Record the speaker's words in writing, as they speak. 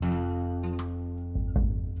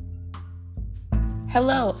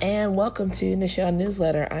Hello and welcome to Nichelle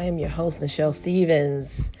Newsletter. I am your host, Nichelle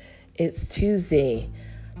Stevens. It's Tuesday.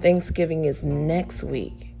 Thanksgiving is next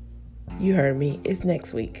week. You heard me. It's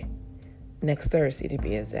next week. Next Thursday to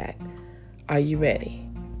be exact. Are you ready?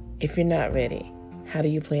 If you're not ready, how do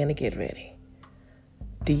you plan to get ready?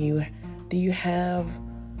 Do you have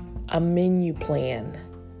a menu plan?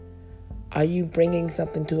 Are you bringing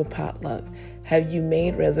something to a potluck? Have you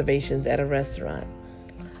made reservations at a restaurant?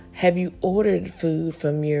 Have you ordered food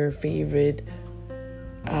from your favorite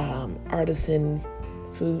artisan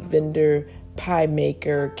food vendor, pie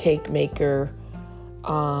maker, cake maker,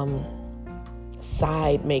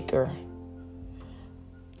 side maker?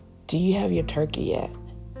 Do you have your turkey yet?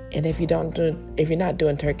 And if you're not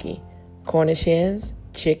doing turkey, Cornish hens,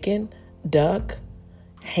 chicken, duck,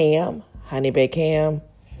 ham, honey baked ham.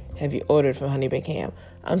 Have you ordered from Honey Baked Ham?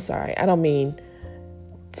 I'm sorry, I don't mean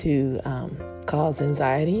to cause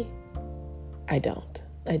anxiety. I do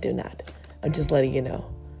not. I'm just letting you know.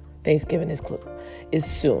 Thanksgiving is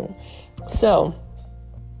soon. So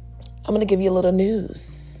I'm going to give you a little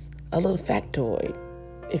news, a little factoid,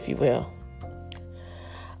 if you will.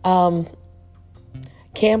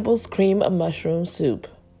 Campbell's Cream of Mushroom Soup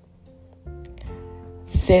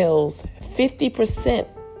sells 50%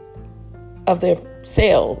 of their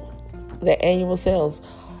annual sales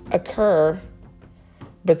occur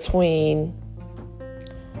between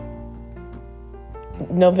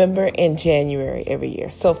November and January every year.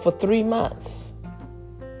 So for 3 months,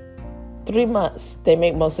 they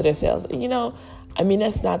make most of their sales.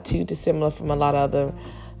 That's not too dissimilar from a lot of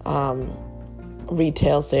other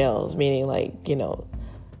retail sales, meaning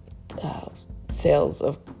sales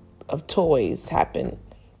of toys happen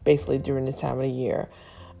basically during this time of the year.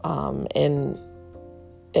 And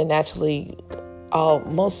actually,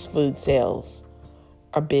 most food sales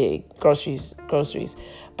are big, groceries,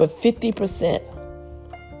 but 50%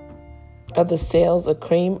 of the sales of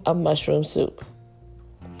cream of mushroom soup,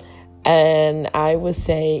 and I would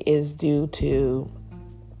say is due to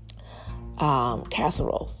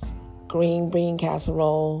casseroles, green bean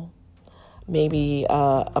casserole, maybe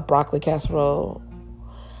a broccoli casserole.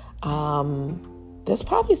 There's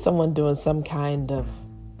probably someone doing some kind of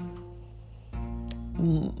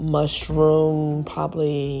mushroom,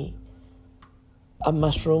 probably a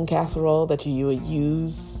mushroom casserole that you would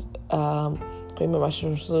use cream of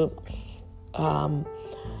mushroom soup.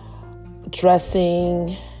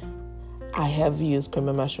 Dressing, I have used cream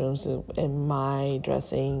of mushroom soup in my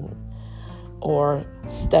dressing, or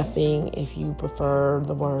stuffing if you prefer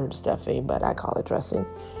the word stuffing, but I call it dressing.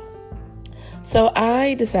 So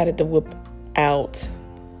I decided to whip out,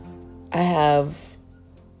 I have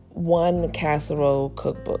one casserole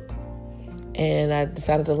cookbook, and I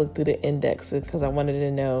decided to look through the index because I wanted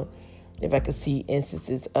to know if I could see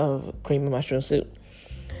instances of cream of mushroom soup.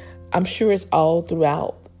 I'm sure it's all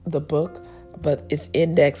throughout the book, but it's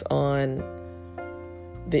indexed on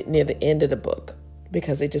near the end of the book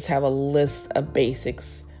because they just have a list of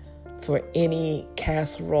basics for any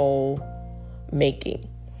casserole making.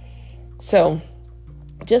 So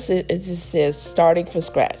it just says starting from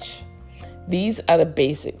scratch. These are the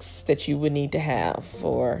basics that you would need to have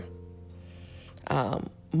for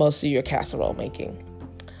most of your casserole making.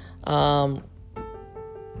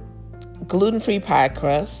 Gluten-free pie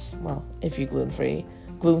crust, well, if you're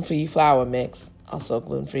gluten-free flour mix, also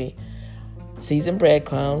gluten-free, seasoned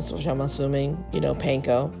breadcrumbs, which I'm assuming,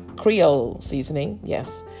 panko, Creole seasoning,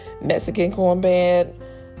 yes, Mexican cornbread,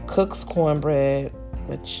 Cook's cornbread,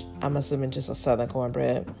 which I'm assuming just a southern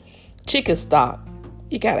cornbread, chicken stock,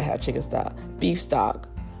 you gotta have chicken stock, beef stock,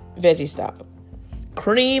 veggie stock,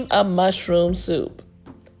 cream of mushroom soup,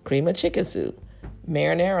 cream of chicken soup,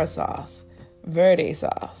 marinara sauce, verde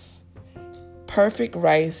sauce, perfect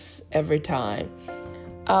rice every time.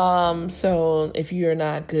 So if you're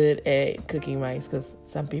not good at cooking rice, because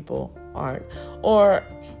some people aren't, or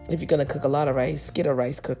if you're going to cook a lot of rice, get a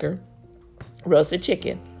rice cooker, roasted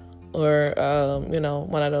chicken, or,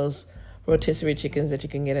 one of those rotisserie chickens that you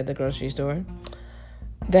can get at the grocery store.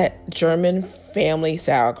 That German family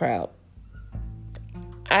sauerkraut.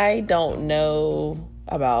 I don't know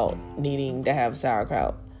about needing to have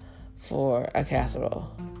sauerkraut for a casserole.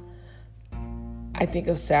 I think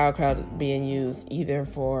of sauerkraut being used either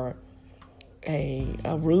for a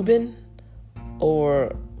Reuben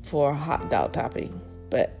or for a hot dog topping,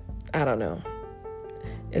 but I don't know.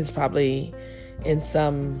 It's probably in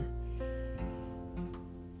some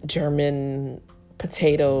German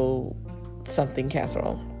potato something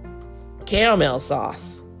casserole. Caramel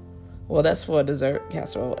sauce. Well, that's for a dessert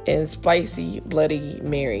casserole. And spicy Bloody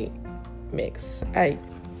Mary mix. I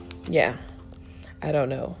don't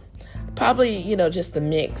know. Probably, just the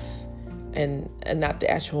mix and not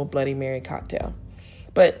the actual Bloody Mary cocktail.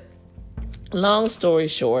 But long story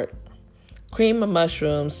short, cream of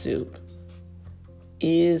mushroom soup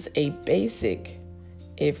is a basic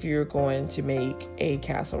if you're going to make a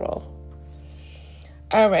casserole.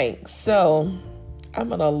 All right, so I'm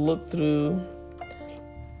going to look through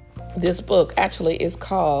this book. Actually, it's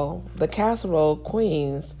called The Casserole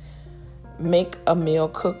Queen's Make a Meal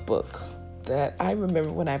Cookbook. That I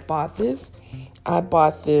remember when I bought this. I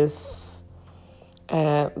bought this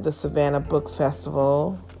at the Savannah Book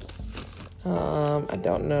Festival. I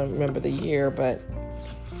don't remember the year, but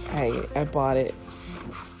I bought it.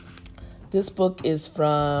 This book is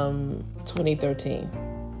from 2013.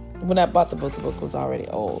 When I bought the book was already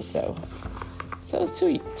old, so it's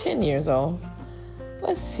 10 years old.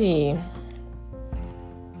 Let's see.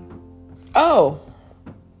 Oh,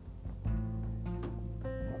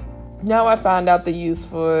 now I found out the use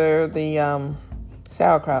for the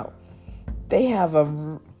sauerkraut. They have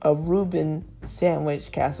a Reuben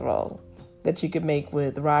sandwich casserole that you could make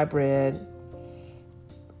with rye bread,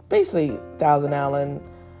 basically Thousand Island,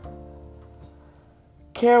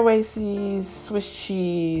 caraway seeds, Swiss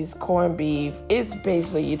cheese, corned beef. It's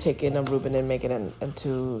basically you taking a Reuben and making it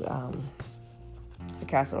into a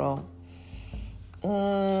casserole.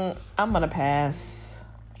 I'm gonna pass.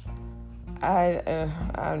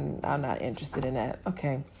 I'm not interested in that.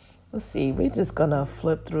 Okay, let's see. We're just gonna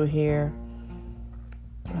flip through here.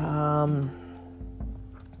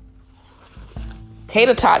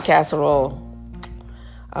 Tater tot casserole.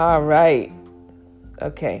 All right.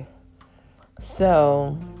 Okay.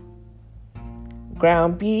 So,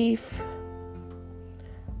 ground beef,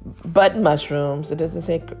 button mushrooms. It doesn't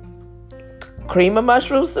say cream of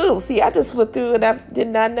mushroom soup. See, I just flipped through and I did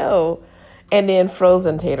not know. And then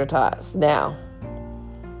frozen tater tots. Now,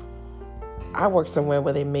 I work somewhere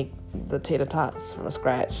where they make the tater tots from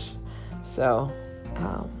scratch. So,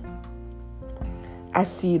 I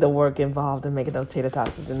see the work involved in making those tater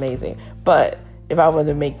tots is amazing. But if I were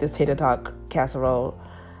to make this tater tot casserole,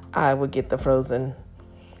 I would get the frozen.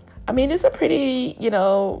 I mean, it's a pretty,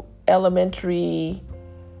 elementary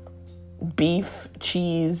beef,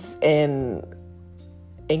 cheese, and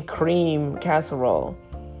cream casserole.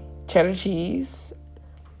 Cheddar cheese.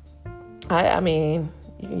 I mean,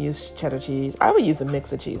 you can use cheddar cheese. I would use a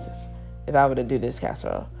mix of cheeses if I were to do this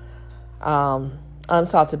casserole.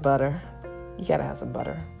 Unsalted butter. You gotta have some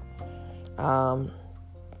butter.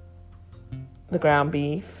 The ground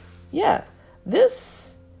beef. Yeah,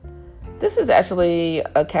 this is actually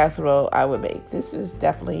a casserole I would make. This is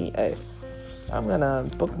definitely I'm gonna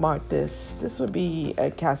bookmark this. This would be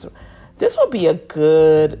a casserole. This would be a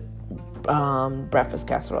good breakfast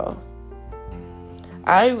casserole.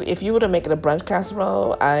 If you were to make it a brunch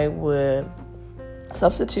casserole, I would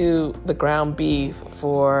substitute the ground beef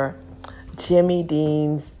for Jimmy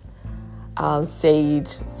Dean's sage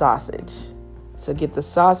sausage. So get the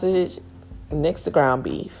sausage next to ground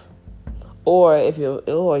beef, or if you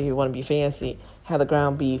want to be fancy, have the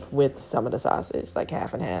ground beef with some of the sausage, like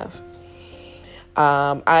half and half.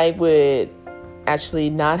 I would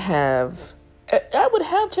actually not have. I would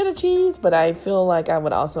have cheddar cheese, but I feel like I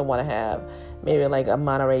would also want to have maybe like a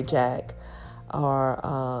Monterey Jack or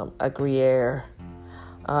a Gruyere.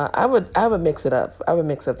 I would mix it up. I would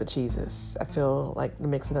mix up the cheeses. I feel like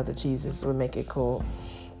mixing up the cheeses would make it cool.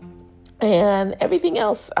 And everything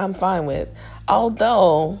else I'm fine with.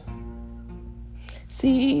 Although,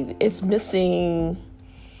 see, it's missing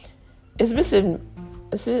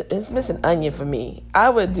onion for me. I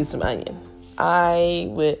would do some onion. I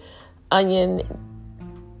would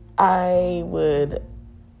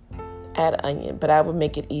add onion, but I would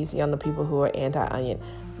make it easy on the people who are anti-onion.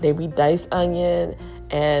 They be diced onion,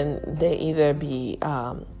 and they either be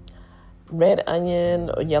red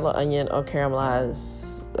onion or yellow onion or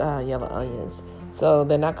caramelized yellow onions. So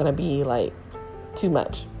they're not going to be like too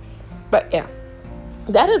much. But yeah,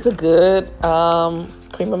 that is a good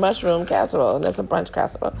cream of mushroom casserole, and that's a brunch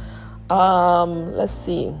casserole.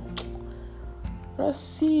 Let's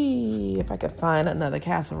see if I can find another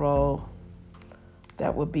casserole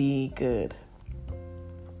that would be good.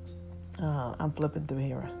 I'm flipping through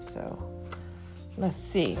here, so let's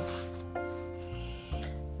see.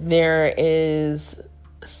 There is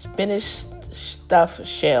spinach stuffed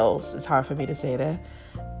shells. It's hard for me to say that.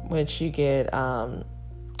 Which you get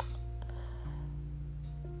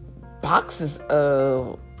boxes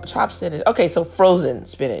of chopped spinach. Okay, so frozen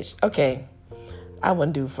spinach. Okay, I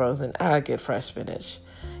wouldn't do frozen. I get fresh spinach.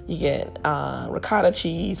 You get ricotta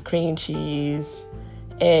cheese, cream cheese,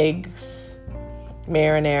 eggs,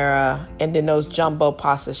 marinara, and then those jumbo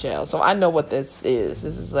pasta shells. So I know what this is.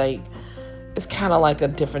 This is like it's kind of like a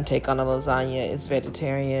different take on a lasagna. It's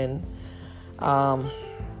vegetarian.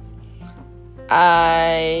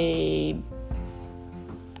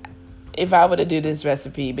 If I were to do this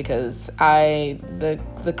recipe, because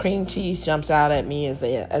the cream cheese jumps out at me as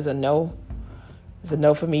a no. It's a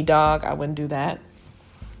no for me, dog. I wouldn't do that.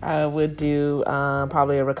 I would do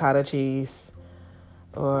probably a ricotta cheese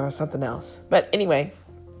or something else. But anyway,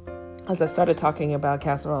 as I started talking about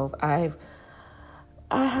casseroles, I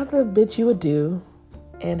have to bid you adieu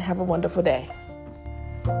and have a wonderful day.